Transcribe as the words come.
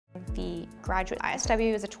The Graduate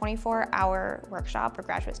ISW is a 24-hour workshop for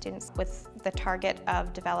graduate students with the target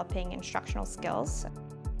of developing instructional skills.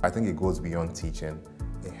 I think it goes beyond teaching.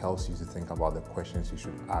 It helps you to think about the questions you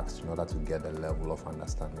should ask in order to get the level of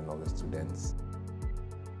understanding of the students.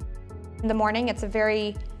 In the morning, it's a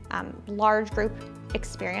very large group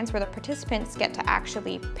experience where the participants get to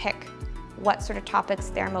actually pick what sort of topics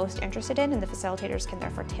they're most interested in, and the facilitators can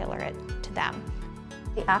therefore tailor it to them.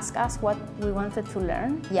 They asked us what we wanted to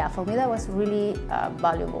learn. Yeah, for me that was really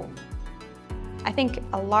valuable. I think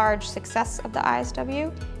a large success of the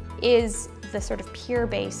ISW is the sort of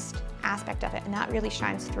peer-based aspect of it, and that really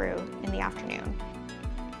shines through in the afternoon.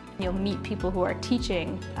 You'll meet people who are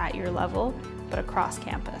teaching at your level, but across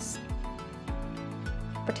campus.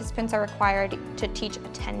 Participants are required to teach a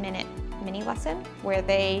 10-minute mini lesson where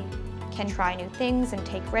they can try new things and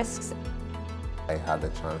take risks. I had the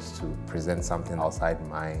chance to present something outside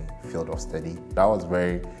my field of study. That was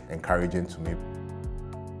very encouraging to me.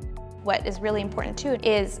 What is really important too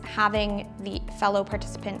is having the fellow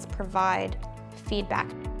participants provide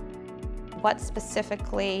feedback. What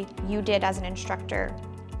specifically you did as an instructor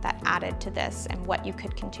that added to this, and what you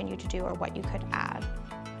could continue to do or what you could add.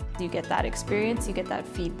 You get that experience, you get that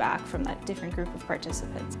feedback from that different group of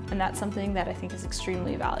participants, and that's something that I think is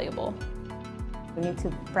extremely valuable. We need to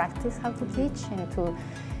practice how to teach and to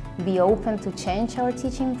be open to change our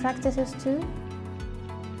teaching practices too.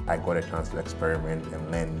 I got a chance to experiment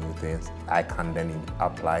and learn new things I can then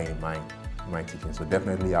apply in my teaching. So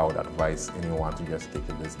definitely I would advise anyone to just take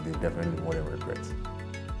it. They definitely won't regret.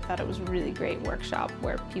 I thought it was a really great workshop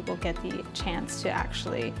where people get the chance to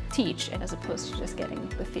actually teach, and as opposed to just getting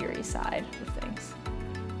the theory side of things.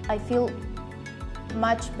 I feel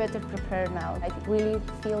much better prepared now. I really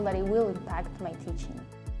feel that it will impact my teaching.